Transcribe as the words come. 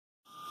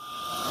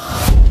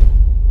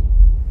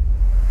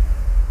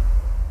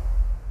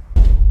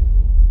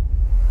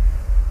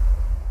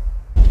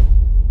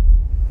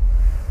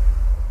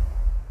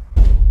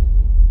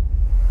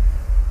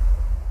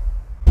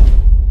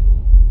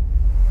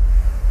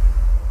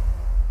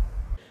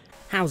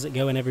How's it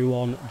going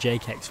everyone,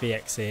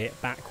 JakeXVX here,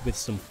 back with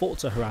some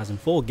Forza Horizon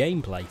 4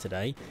 gameplay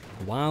today,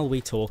 while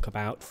we talk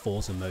about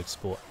Forza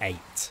Motorsport 8.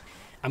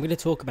 I'm going to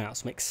talk about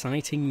some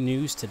exciting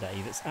news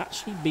today that's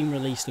actually been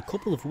released a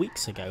couple of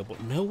weeks ago,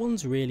 but no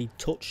one's really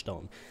touched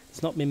on.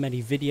 There's not been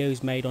many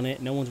videos made on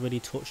it, no one's really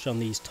touched on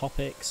these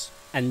topics.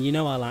 And you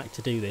know I like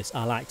to do this,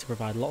 I like to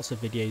provide lots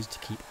of videos to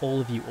keep all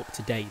of you up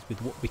to date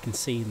with what we can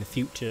see in the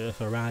future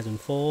for Horizon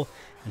 4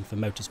 and for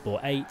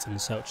Motorsport 8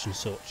 and such and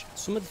such.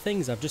 Some of the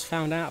things I've just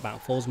found out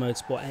about Forza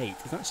Motorsport 8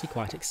 is actually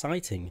quite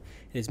exciting.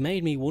 It has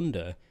made me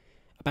wonder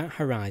about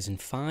Horizon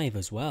 5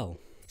 as well.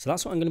 So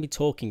that's what I'm going to be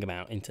talking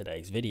about in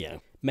today's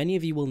video. Many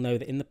of you will know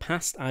that in the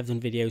past I've done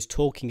videos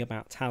talking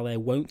about how there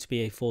won't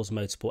be a Forza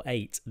Motorsport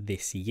 8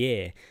 this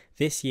year.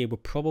 This year we're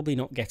probably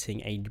not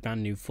getting a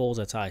brand new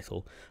Forza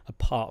title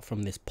apart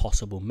from this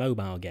possible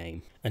mobile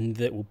game. And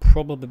that we'll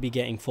probably be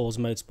getting Forza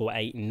Motorsport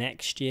 8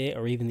 next year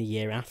or even the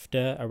year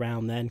after,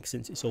 around then,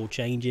 since it's all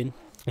changing.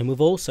 And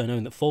we've also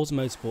known that Forza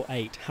Motorsport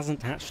 8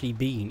 hasn't actually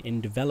been in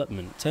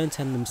development. Turn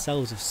 10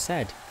 themselves have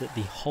said that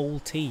the whole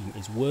team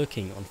is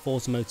working on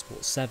Forza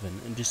Motorsport 7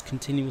 and just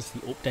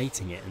continuously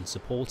updating it and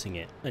supporting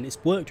it. And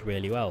it's worked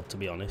really well, to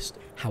be honest.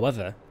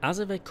 However, as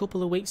of a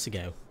couple of weeks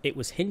ago, it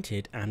was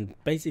hinted and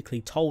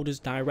basically told us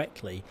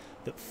directly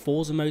that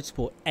Forza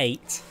Motorsport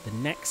 8, the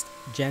next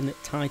gen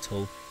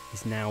title,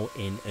 is now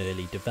in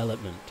early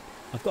development.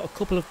 I've got a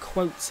couple of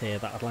quotes here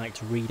that I'd like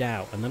to read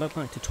out, and then I'd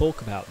like to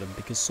talk about them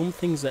because some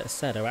things that are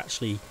said are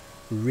actually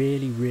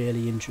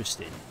really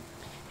interesting.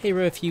 Here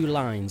are a few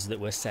lines that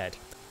were said.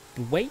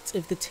 The weight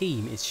of the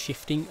team is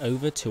shifting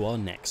over to our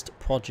next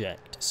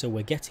project, so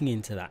we're getting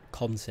into that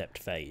concept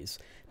phase.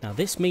 Now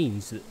this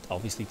means that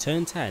obviously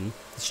Turn 10,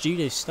 the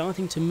studio is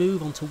starting to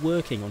move on to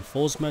working on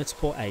Forza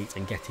Motorsport 8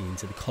 and getting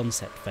into the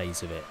concept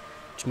phase of it.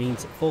 Which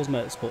means that Forza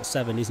Motorsport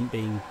 7 isn't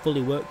being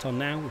fully worked on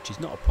now, which is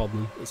not a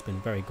problem, it's been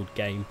a very good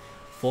game.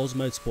 Forza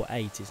Motorsport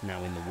 8 is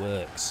now in the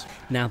works.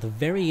 Now the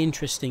very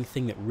interesting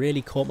thing that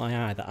really caught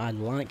my eye that I'd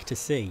like to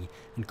see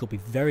and could be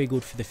very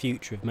good for the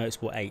future of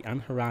Motorsport 8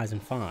 and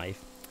Horizon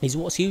 5 is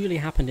what's usually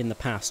happened in the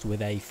past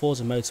with a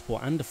Forza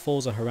Motorsport and a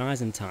Forza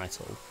Horizon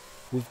title.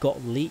 We've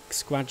got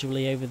leaks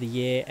gradually over the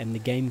year and the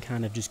game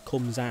kind of just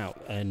comes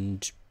out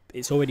and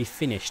it's already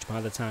finished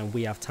by the time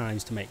we have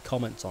times to make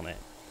comments on it.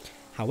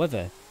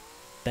 However,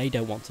 they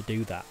don't want to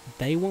do that.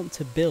 They want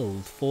to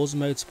build Forza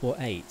Motorsport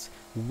 8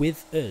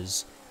 with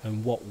us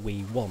and what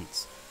we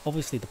want.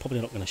 Obviously they're probably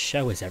not going to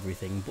show us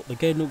everything, but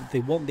they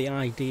want the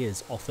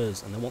ideas off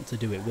us and they want to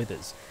do it with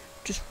us.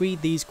 Just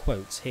read these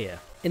quotes here.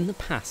 In the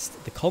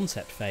past, the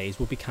concept phase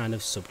would be kind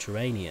of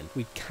subterranean.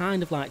 We'd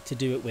kind of like to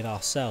do it with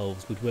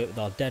ourselves. We'd work with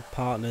our dead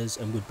partners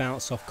and we'd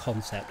bounce off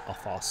concept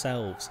off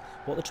ourselves.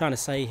 What they're trying to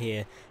say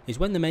here is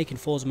when they're making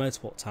Forza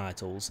Motorsport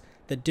titles,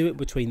 they'd do it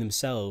between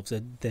themselves.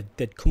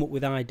 They'd come up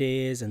with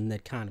ideas and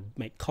they'd kind of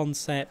make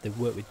concept, they'd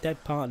work with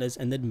dead partners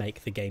and they'd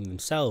make the game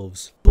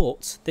themselves.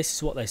 But this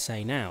is what they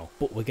say now.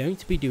 But we're going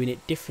to be doing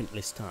it different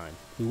this time.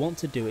 We want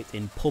to do it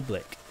in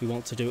public. We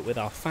want to do it with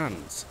our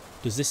fans.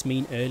 Does this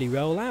mean early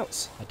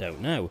rollouts? I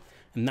don't know.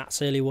 And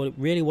that's really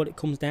what it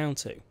comes down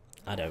to.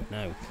 I don't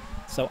know.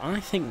 So I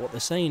think what they're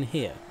saying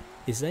here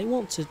is they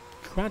want to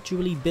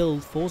gradually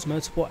build Forza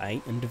Motorsport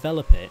 8 and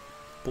develop it,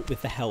 but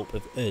with the help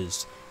of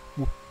us.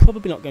 We're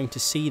probably not going to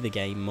see the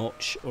game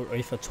much, or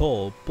if at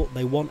all, but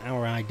they want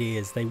our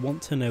ideas, they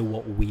want to know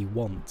what we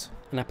want.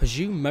 And I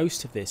presume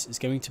most of this is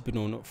going to be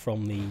done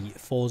from the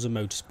Forza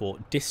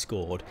Motorsport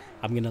Discord.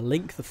 I'm going to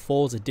link the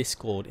Forza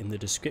Discord in the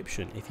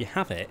description. If you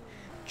have it,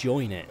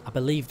 join it. I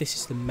believe this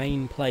is the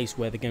main place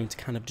where they're going to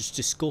kind of just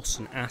discuss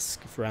and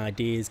ask for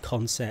ideas,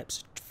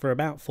 concepts for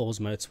about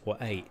Forza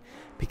Motorsport 8,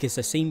 because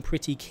they seem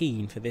pretty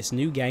keen for this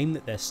new game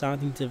that they're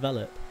starting to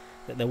develop,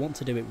 that they want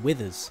to do it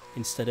with us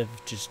instead of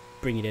just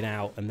bringing it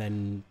out and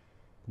then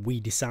we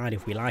decide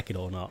if we like it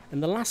or not.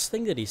 And the last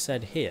thing that he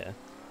said here,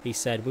 he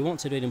said we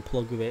want to do it in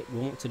plug with it, we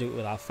want to do it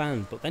with our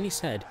fans, but then he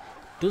said,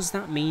 does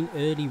that mean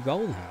early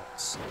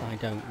rollouts? I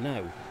don't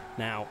know.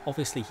 Now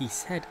obviously he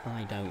said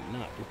I don't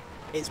know.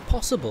 It's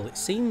possible. It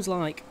seems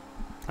like,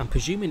 I'm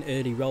presuming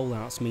early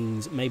rollouts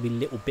means maybe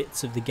little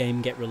bits of the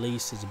game get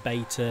released as a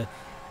beta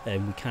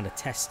and we kind of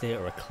test it,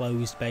 or a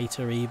closed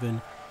beta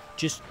even.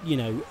 Just, you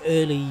know,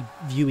 early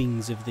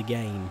viewings of the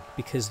game,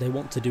 because they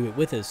want to do it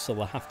with us, so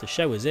they'll have to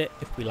show us it.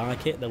 If we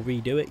like it, they'll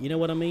redo it, you know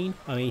what I mean?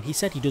 I mean, he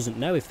said he doesn't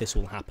know if this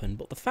will happen,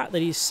 but the fact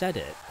that he's said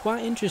it,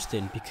 quite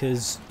interesting,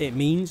 because it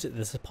means that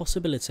there's a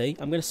possibility,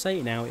 I'm going to say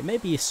it now, it may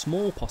be a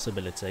small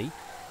possibility,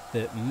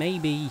 that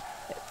maybe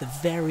at the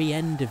very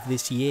end of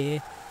this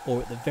year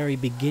or at the very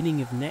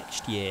beginning of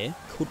next year,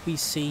 could we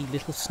see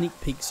little sneak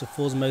peeks of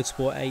Forza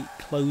Motorsport 8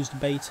 closed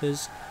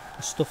betas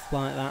or stuff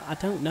like that? I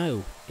don't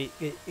know.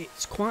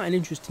 It's quite an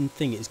interesting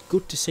thing. It's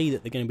good to see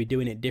that they're going to be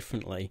doing it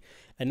differently.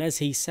 And as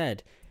he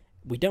said,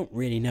 we don't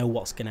really know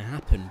what's going to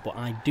happen, but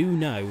I do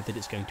know that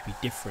it's going to be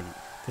different.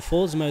 For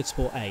Forza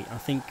Motorsport 8, I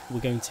think we're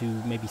going to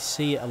maybe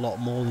see it a lot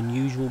more than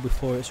usual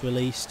before it's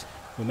released.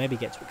 We'll maybe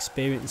get to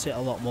experience it a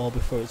lot more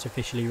before it's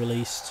officially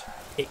released.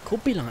 It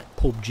could be like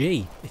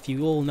PUBG. If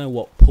you all know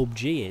what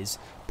PUBG is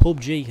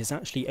PUBG has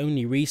actually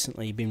only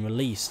recently been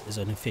released as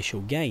an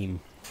official game.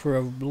 For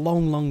a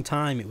long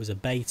time it was a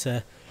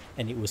beta,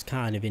 and it was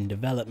kind of in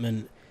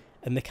development,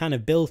 and they kind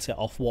of built it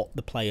off what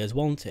the players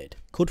wanted.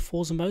 Could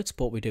Forza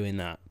Motorsport be doing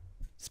that?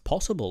 It's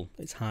possible.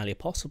 It's highly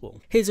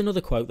possible. Here's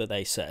another quote that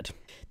they said.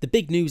 The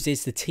big news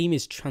is the team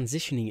is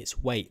transitioning its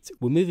weight.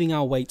 We're moving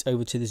our weight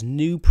over to this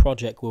new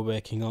project we're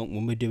working on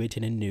when we do it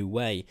in a new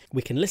way.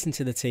 We can listen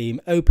to the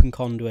team, open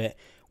conduit.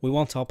 We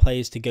want our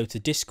players to go to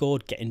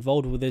Discord, get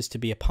involved with us, to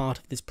be a part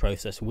of this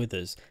process with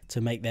us,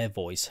 to make their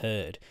voice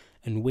heard.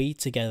 And we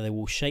together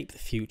will shape the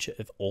future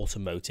of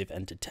automotive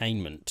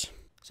entertainment.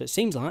 So it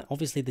seems like,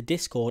 obviously, the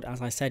Discord, as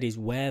I said, is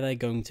where they're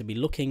going to be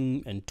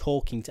looking and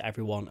talking to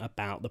everyone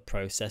about the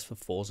process for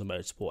Forza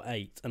Motorsport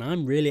 8. And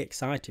I'm really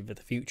excited for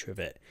the future of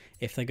it,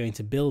 if they're going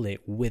to build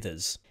it with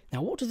us.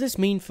 Now, what does this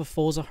mean for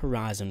Forza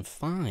Horizon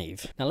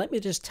 5? Now, let me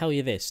just tell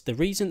you this. The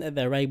reason that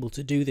they're able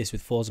to do this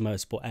with Forza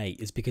Motorsport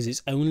 8 is because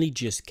it's only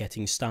just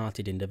getting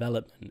started in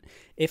development.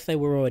 If they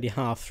were already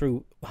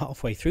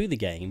halfway through the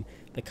game,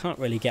 they can't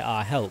really get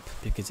our help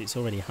because it's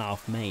already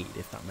half made,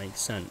 if that makes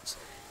sense.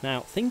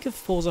 Now, think of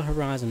Forza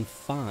Horizon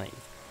 5.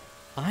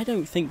 I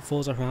don't think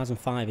Forza Horizon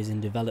 5 is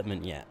in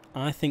development yet.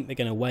 I think they're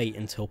going to wait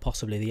until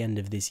possibly the end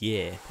of this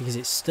year, because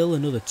it's still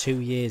another 2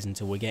 years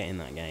until we're getting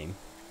that game.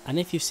 And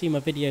if you've seen my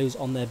videos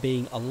on there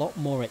being a lot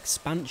more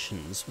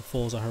expansions for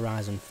Forza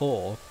Horizon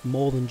 4,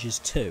 more than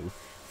just 2,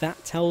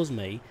 that tells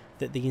me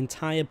that the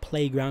entire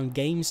Playground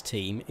Games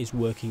team is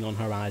working on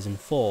Horizon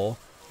 4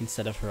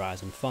 instead of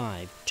Horizon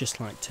 5, just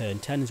like Turn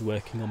 10 is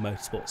working on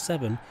Motorsport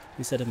 7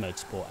 instead of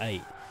Motorsport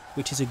 8.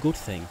 Which is a good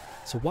thing.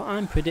 So what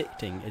I'm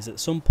predicting is at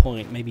some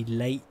point, maybe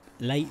late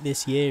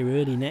this year,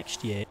 early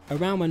next year,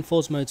 around when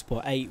Forza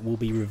Motorsport 8 will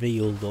be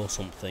revealed or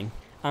something,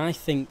 I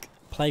think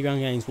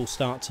Playground Games will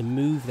start to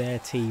move their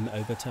team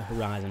over to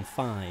Horizon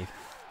 5.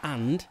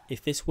 And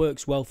if this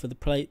works well for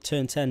the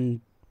Turn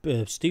 10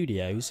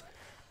 studios,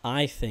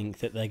 I think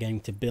that they're going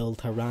to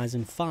build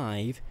Horizon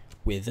 5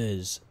 with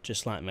us,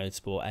 just like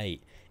Motorsport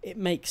 8. It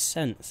makes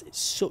sense. It's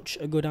such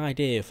a good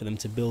idea for them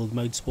to build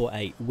Motorsport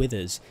 8 with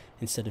us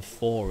instead of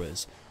for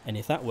us. And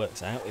if that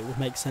works out, it would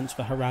make sense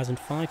for Horizon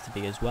 5 to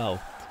be as well.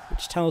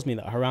 Which tells me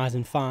that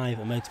Horizon 5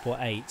 and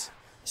Motorsport 8,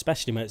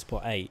 especially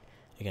Motorsport 8,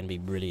 are going to be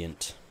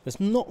brilliant. There's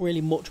not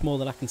really much more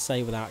that I can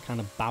say without kind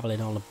of babbling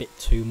on a bit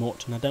too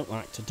much, and I don't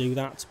like to do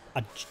that.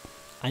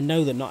 I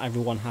know that not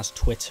everyone has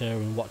Twitter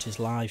and watches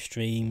live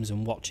streams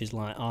and watches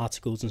like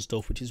articles and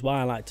stuff, which is why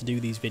I like to do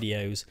these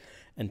videos.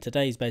 And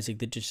today's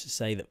basically just to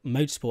say that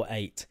Motorsport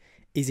 8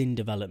 is in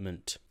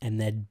development and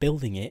they're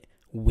building it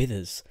with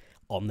us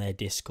on their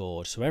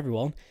Discord. So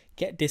everyone,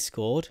 get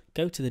Discord,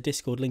 go to the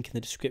Discord link in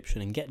the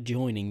description and get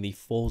joining the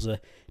Forza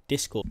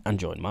Discord, and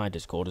join my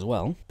Discord as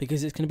well,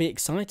 because it's going to be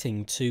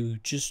exciting to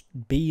just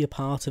be a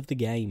part of the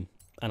game.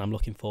 And I'm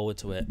looking forward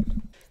to it.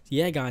 So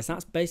yeah, guys,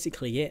 that's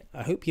basically it.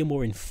 I hope you're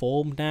more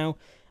informed now.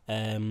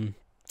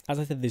 As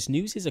I said, this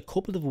news is a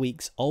couple of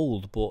weeks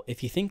old, but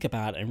if you think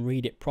about it and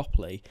read it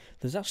properly,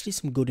 there's actually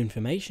some good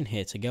information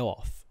here to go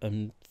off,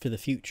 and for the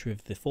future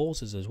of the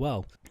Forzas as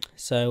well.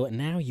 So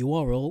now you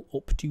are all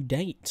up to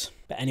date.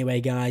 But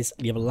anyway, guys,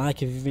 leave a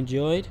like if you've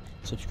enjoyed,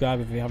 subscribe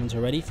if you haven't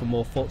already for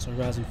more Forza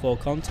Horizon 4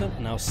 content,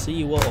 and I'll see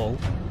you all.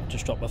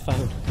 Just drop my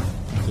phone.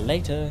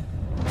 Later.